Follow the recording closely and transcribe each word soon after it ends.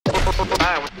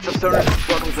Hi, what's up, stoners?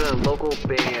 Welcome to the local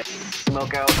band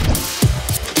Smokeout.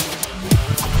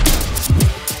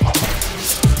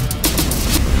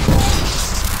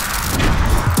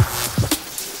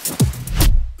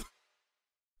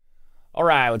 All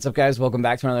right, what's up, guys? Welcome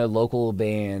back to another local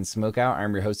band, Smokeout.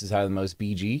 I'm your host, is Higher the Most,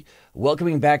 BG.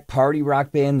 Welcoming back party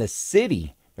rock band The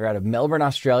City. They're out of Melbourne,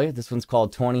 Australia. This one's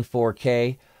called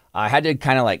 24K. I had to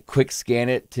kind of like quick scan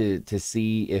it to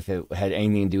see if it had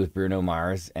anything to do with Bruno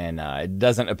Mars, and it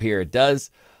doesn't appear it does.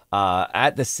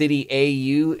 At The City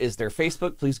AU is their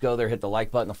Facebook. Please go there, hit the like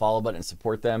button, the follow button, and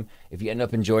support them. If you end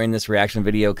up enjoying this reaction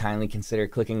video, kindly consider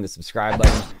clicking the subscribe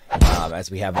button, as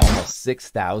we have almost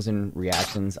 6,000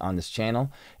 reactions on this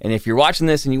channel. And if you're watching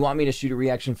this and you want me to shoot a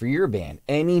reaction for your band,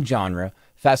 any genre,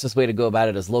 fastest way to go about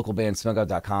it is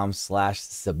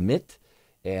localbandsmokeout.com/submit.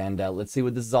 And let's see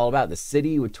what this is all about. The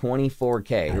City with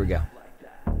 24K. Here we go.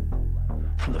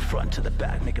 From the front to the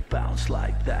back, make it bounce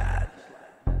like that.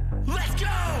 Let's go!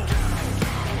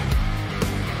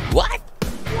 What?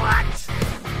 What?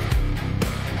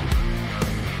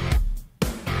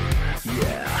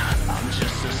 Yeah, I'm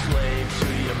just a slave to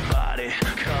your body.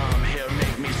 Come here,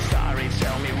 make me sorry.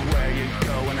 Tell me where you're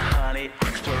going, honey.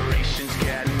 Exploration's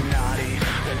getting naughty.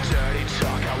 The dirty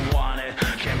talk, I want it.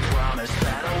 Can't promise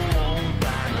that I won't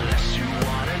buy unless you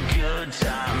want a good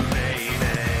time, baby.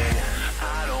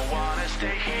 I don't wanna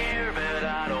stay here, but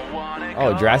I don't wanna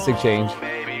Oh, drastic change.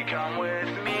 Baby, come with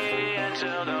me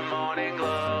until the morning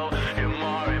glow. You're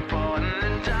more important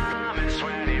than diamonds,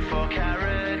 24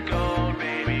 karat gold.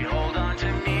 Baby, hold on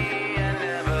to me and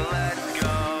never let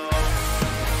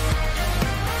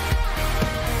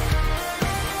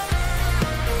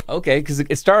go. Okay, because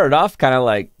it started off kind of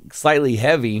like slightly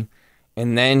heavy,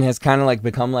 and then has kind of like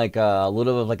become like a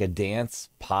little bit of like a dance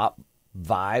pop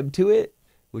vibe to it,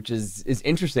 which is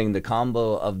interesting, the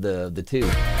combo of the two.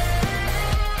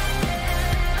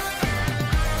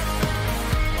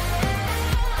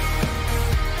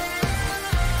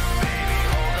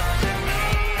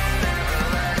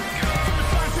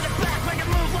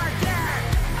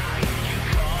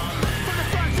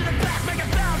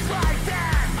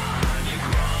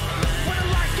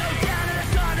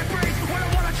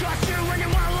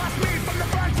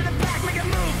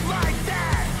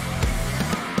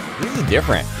 This is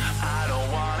different.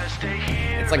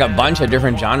 It's like a bunch of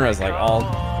different genres, like all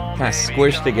kind of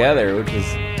squished together, which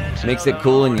makes it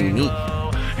cool and unique.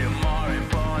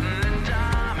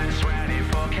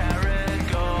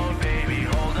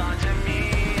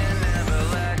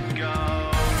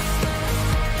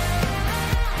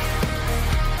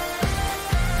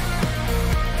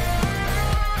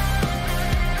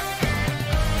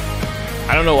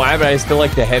 I don't know why, but I still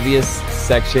like the heaviest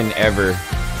section ever.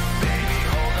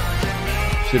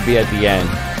 Should be at the end.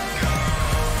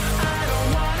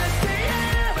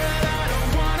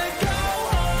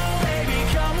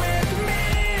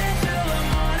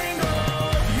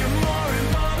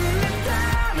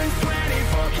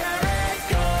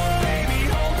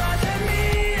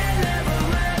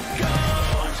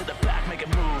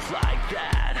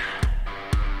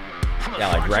 Yeah,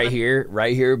 like right here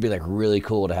would be like really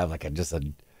cool to have like just a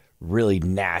really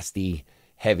nasty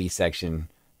heavy section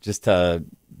just to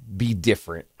be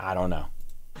different. I don't know.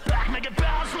 Make it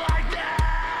bounce like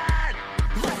that.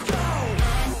 Let's go.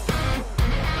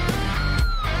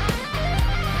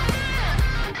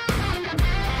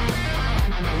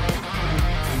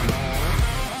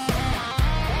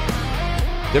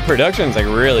 The production's like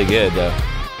really good though.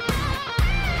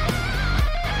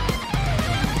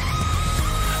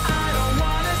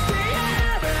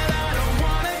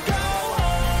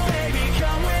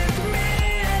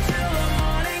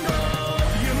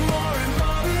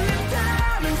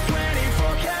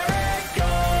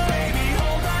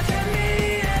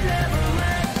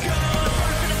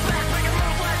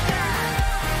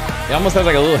 It almost has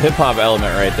like a little hip-hop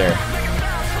element right there.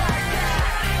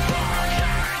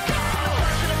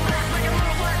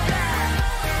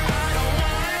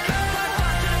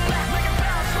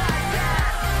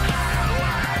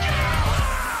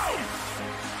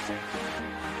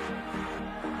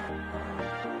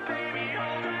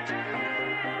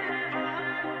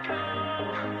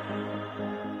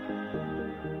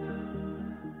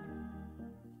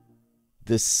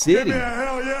 The City.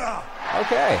 Hell yeah.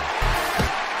 Okay.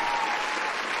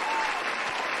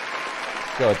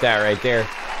 Go with that right there.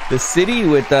 The City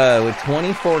with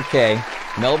 24K,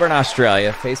 Melbourne,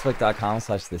 Australia.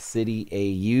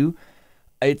 Facebook.com/thecityau.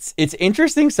 It's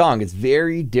interesting song. It's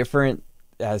very different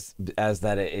as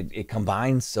that it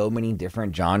combines so many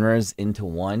different genres into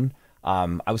one.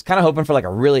 I was kind of hoping for like a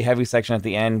really heavy section at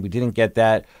the end. We didn't get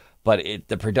that, but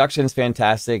the production is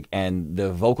fantastic and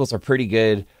the vocals are pretty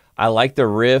good. I like the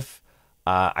riff.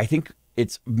 I think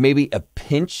it's maybe a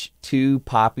pinch too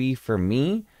poppy for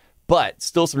me, but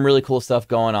still some really cool stuff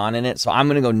going on in it. So I'm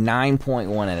going to go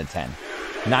 9.1 out of 10.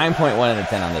 9.1 out of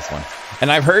 10 on this one.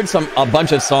 And I've heard a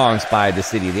bunch of songs by The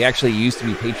City. They actually used to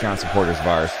be Patreon supporters of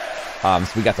ours. So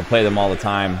we got to play them all the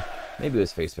time. Maybe it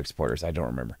was Facebook supporters. I don't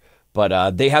remember.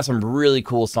 But they have some really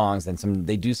cool songs, and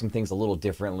they do some things a little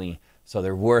differently. So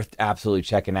they're worth absolutely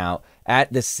checking out.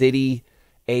 At The City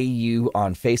AU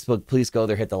on Facebook. Please go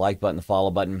there, hit the like button, the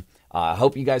follow button. I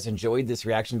hope you guys enjoyed this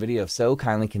reaction video. If so,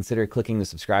 kindly consider clicking the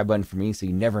subscribe button for me so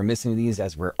you never miss any of these,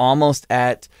 as we're almost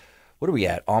at, what are we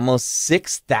at? Almost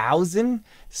 6,000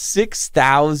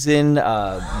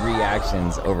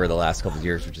 reactions over the last couple of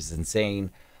years, which is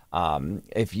insane.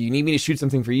 If you need me to shoot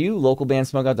something for you,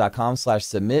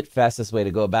 localbandsmokeout.com/submit. Fastest way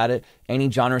to go about it.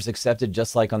 Any genres accepted,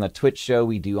 just like on the Twitch show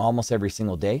we do almost every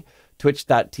single day.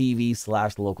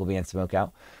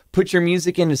 Twitch.tv/localbandsmokeout. Put your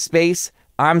music into space.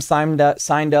 I'm signed up.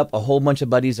 A whole bunch of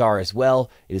buddies are as well.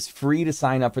 It is free to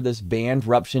sign up for this,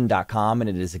 bandruption.com, and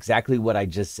it is exactly what I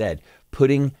just said.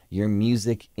 Putting your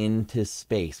music into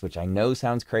space, which I know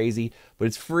sounds crazy, but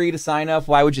it's free to sign up.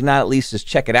 Why would you not at least just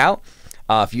check it out?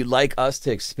 If you'd like us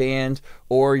to expand,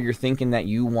 or you're thinking that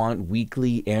you want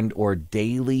weekly and or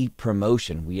daily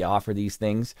promotion, we offer these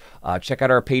things. Check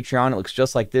out our Patreon. It looks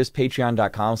just like this,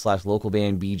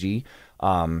 patreon.com/localbandbg.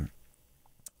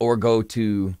 Or go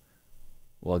to,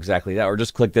 well, exactly that, or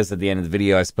just click this at the end of the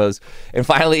video, I suppose. And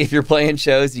finally, if you're playing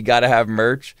shows, you got to have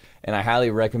merch, and I highly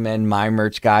recommend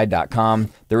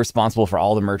mymerchguy.com. They're responsible for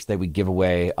all the merch that we give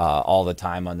away all the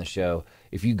time on the show.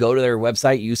 If you go to their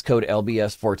website, use code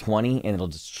LBS420, and it'll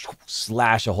just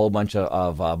slash a whole bunch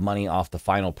of money off the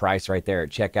final price right there at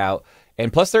checkout.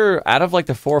 And plus, they're out of like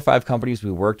the 4 or 5 companies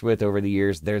we worked with over the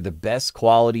years, they're the best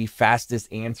quality, fastest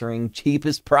answering,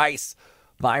 cheapest price.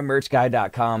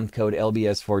 mymerchguy.com, code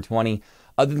LBS420.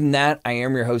 Other than that, I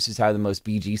am your host, who's Tyler the Most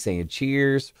BG, saying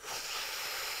cheers,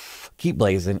 keep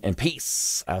blazing, and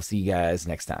peace. I'll see you guys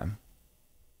next time.